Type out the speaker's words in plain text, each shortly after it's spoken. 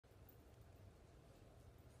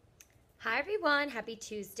Hi everyone, happy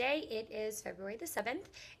Tuesday. It is February the 7th,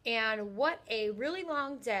 and what a really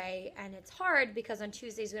long day. And it's hard because on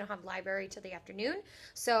Tuesdays we don't have library till the afternoon,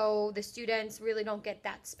 so the students really don't get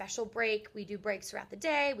that special break. We do breaks throughout the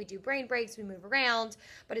day, we do brain breaks, we move around,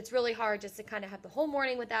 but it's really hard just to kind of have the whole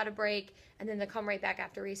morning without a break and then to come right back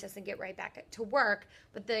after recess and get right back to work.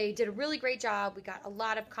 But they did a really great job. We got a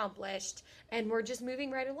lot accomplished, and we're just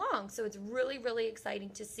moving right along. So it's really, really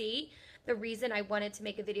exciting to see. The reason I wanted to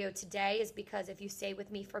make a video today is because if you stay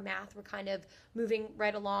with me for math, we're kind of moving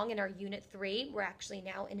right along in our unit 3. We're actually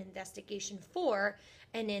now in investigation 4,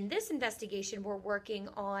 and in this investigation we're working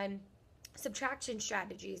on subtraction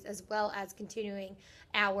strategies as well as continuing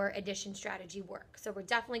our addition strategy work. So we're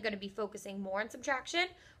definitely going to be focusing more on subtraction.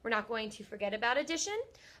 We're not going to forget about addition,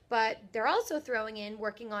 but they're also throwing in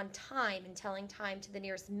working on time and telling time to the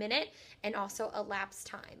nearest minute, and also elapsed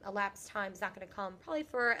time. Elapsed time is not going to come probably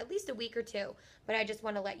for at least a week or two, but I just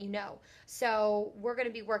want to let you know. So we're going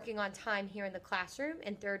to be working on time here in the classroom.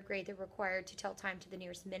 In 3rd grade, they're required to tell time to the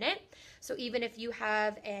nearest minute. So even if you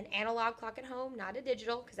have an analog clock at home, not a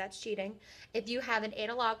digital because that's cheating, if you have an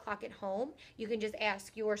analog clock at home, you can just ask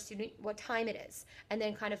your student what time it is, and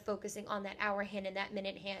then kind of focusing on that hour hand and that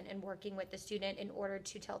minute hand and working with the student in order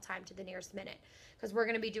to tell time to the nearest minute. Because we're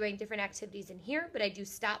going to be doing different activities in here, but I do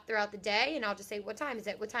stop throughout the day and I'll just say, what time is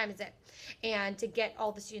it? What time is it? And to get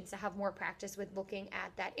all the students to have more practice with looking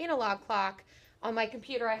at that analog clock. On my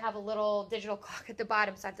computer, I have a little digital clock at the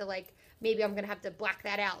bottom, so I have to maybe I'm going to have to black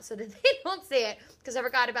that out so that they don't see it, because I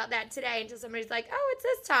forgot about that today until somebody's like, oh, it's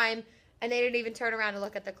this time. And they didn't even turn around and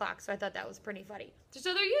look at the clock, so I thought that was pretty funny.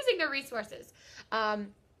 So they're using their resources.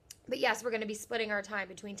 But yes, we're going to be splitting our time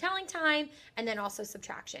between telling time and then also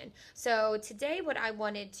subtraction. So today what I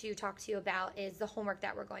wanted to talk to you about is the homework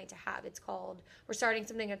that we're going to have. We're starting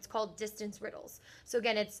something that's called distance riddles. So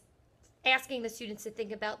again, it's asking the students to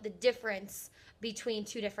think about the difference between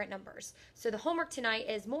two different numbers. So the homework tonight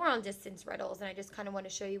is more on distance riddles, and I just kind of want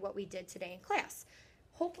to show you what we did today in class.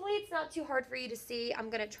 Hopefully it's not too hard for you to see.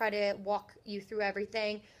 I'm going to try to walk you through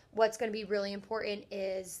everything. What's going to be really important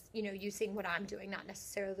is, you seeing what I'm doing, not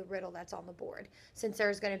necessarily the riddle that's on the board, since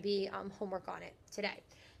there's going to be homework on it today.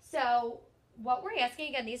 So what we're asking,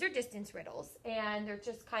 again, these are distance riddles, and they're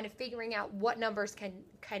just kind of figuring out what numbers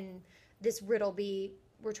can this riddle be.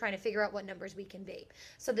 We're trying to figure out what numbers we can be.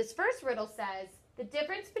 So this first riddle says, the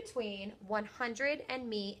difference between 100 and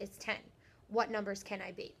me is 10. What numbers can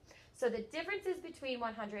I be? So the differences between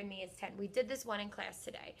 100 and me is 10. We did this one in class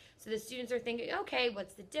today. So the students are thinking, okay,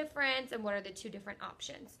 what's the difference and what are the two different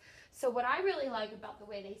options? So what I really like about the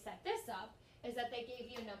way they set this up is that they gave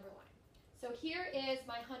you a number line. So here is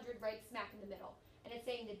my 100 right smack in the middle. And it's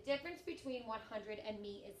saying the difference between 100 and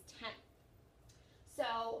me is 10.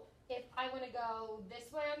 So if I want to go this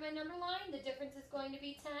way on my number line, the difference is going to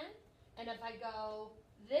be 10. And if I go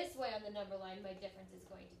this way on the number line, my difference is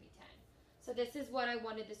going to be 10. So this is what I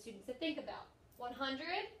wanted the students to think about. 100,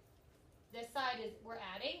 this side is we're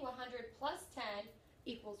adding. 100 plus 10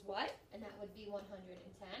 equals what? And that would be 110.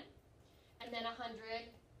 And then 100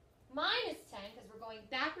 minus 10, because we're going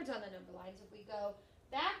backwards on the number line. So if we go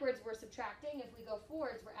backwards, we're subtracting. If we go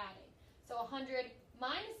forwards, we're adding. So 100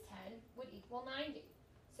 minus 10 would equal 90.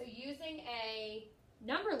 So using a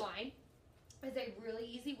number line is a really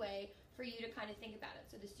easy way for you to kind of think about it.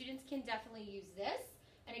 So the students can definitely use this.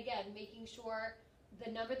 And again, making sure the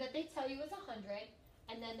number that they tell you is 100,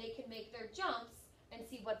 and then they can make their jumps and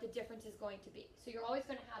see what the difference is going to be. So you're always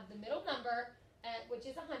going to have the middle number, which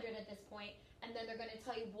is 100 at this point, and then they're going to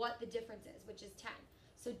tell you what the difference is, which is 10.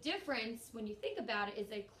 So difference, when you think about it,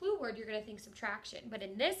 is a clue word. You're going to think subtraction. But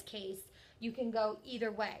in this case, you can go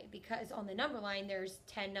either way, because on the number line, there's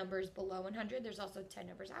 10 numbers below 100. There's also 10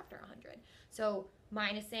 numbers after 100. So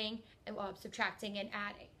minusing, and subtracting, and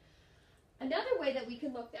adding. Another way that we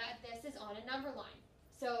can look at this is on a number line.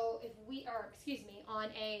 So if we are, on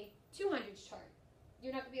a 200s chart.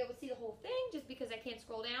 You're not going to be able to see the whole thing just because I can't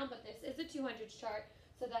scroll down, but this is a 200s chart.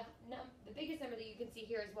 So the biggest number that you can see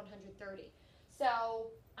here is 130. So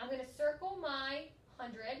I'm going to circle my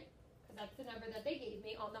 100, because that's the number that they gave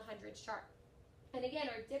me on the 100s chart. And again,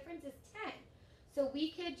 our difference is 10. So we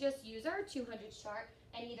could just use our 200s chart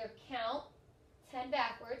and either count 10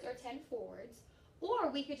 backwards or 10 forwards,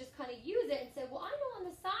 or we could just kind of use it and say, well, I know on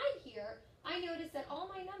the side here, I noticed that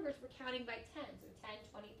all my numbers were counting by 10. So 10,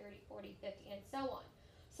 20, 30, 40, 50, and so on.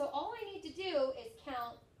 So all I need to do is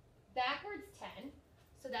count backwards 10.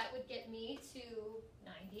 So that would get me to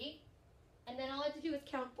 90. And then all I have to do is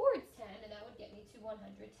count forwards 10, and that would get me to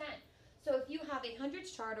 110. So if you have a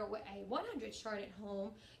 100s chart or a 100s chart at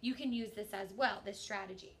home, you can use this as well, this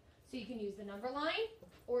strategy. So you can use the number line,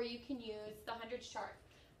 or you can use the 100s chart.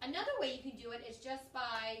 Another way you can do it is just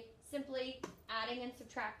by simply adding and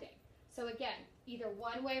subtracting. So again, either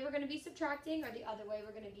one way we're going to be subtracting or the other way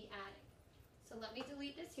we're going to be adding. So let me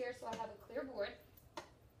delete this here so I have a clear board.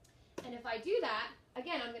 And if I do that,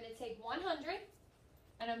 again, I'm going to take 100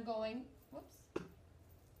 and I'm going, whoops,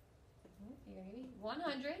 you're going to give me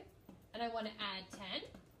 100 and I want to add 10.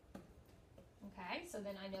 Okay, so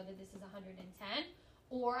then I know that this is 110.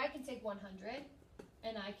 Or I can take 100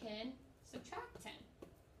 and I can subtract 10.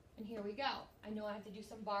 And here we go. I know I have to do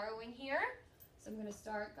some borrowing here. So I'm going to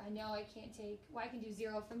start, I know I can't take, well, I can do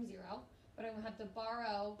 0 from 0, but I'm going to have to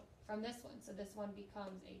borrow from this one. So this one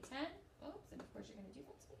becomes a 10. Oops, and of course you're going to do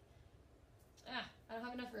that to me. I don't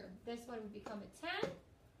have enough room. This one would become a 10.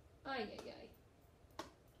 Ay, ay, ay.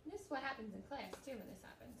 And this is what happens in class, too, when this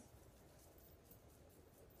happens.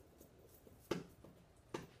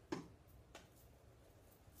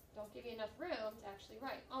 Don't give you enough room to actually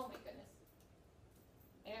write. Oh, my goodness.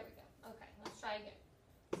 There we go. Okay, let's try again.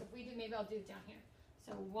 So if we do, maybe I'll do it down here.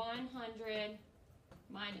 So 100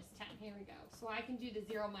 minus 10. Here we go. So I can do the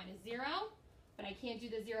 0 minus 0, but I can't do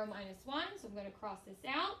the 0 minus 1, so I'm going to cross this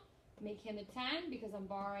out, make him a 10 because I'm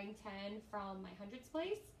borrowing 10 from my hundreds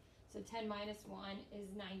place. So 10 minus 1 is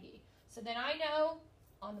 90. So then I know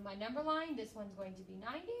on my number line, this one's going to be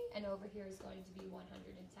 90, and over here is going to be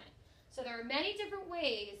 110. So there are many different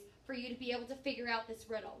ways for you to be able to figure out this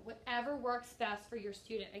riddle, whatever works best for your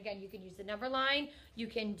student. Again, you can use the number line, you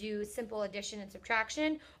can do simple addition and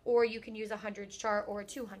subtraction, or you can use a hundreds chart or a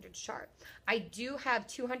 200s chart. I do have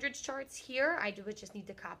 200s charts here. I would just need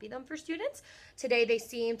to copy them for students. Today they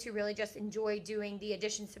seem to really just enjoy doing the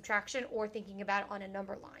addition, subtraction, or thinking about it on a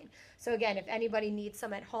number line. So again, if anybody needs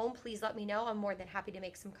some at home, please let me know. I'm more than happy to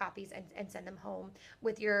make some copies and send them home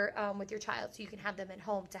with your child so you can have them at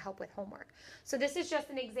home to help with homework. So this is just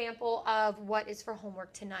an example of what is for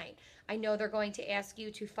homework tonight. I know they're going to ask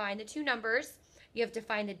you to find the two numbers. You have to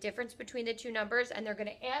find the difference between the two numbers, and they're going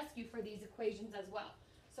to ask you for these equations as well.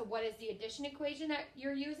 So what is the addition equation that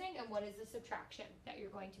you're using, and what is the subtraction that you're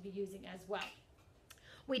going to be using as well?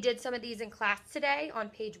 We did some of these in class today on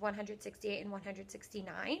page 168 and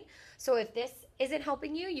 169. So if this isn't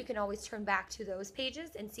helping you, you can always turn back to those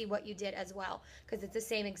pages and see what you did as well, because it's the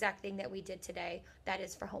same exact thing that we did today that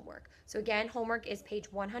is for homework. So again, homework is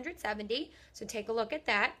page 170, so take a look at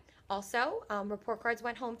that. Also, report cards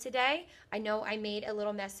went home today. I know I made a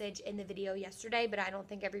little message in the video yesterday, but I don't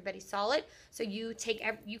think everybody saw it. So you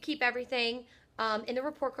keep everything in the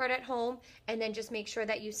report card at home, and then just make sure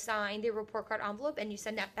that you sign the report card envelope and you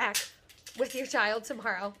send that back with your child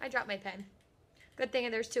tomorrow. I dropped my pen. Good thing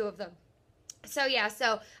there's two of them. So yeah,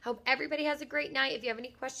 so hope everybody has a great night. If you have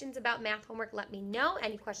any questions about math homework, let me know.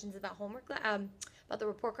 Any questions about homework, about the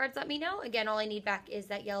report cards, let me know. Again, all I need back is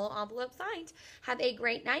that yellow envelope signed. Have a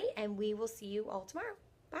great night, and we will see you all tomorrow.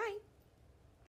 Bye.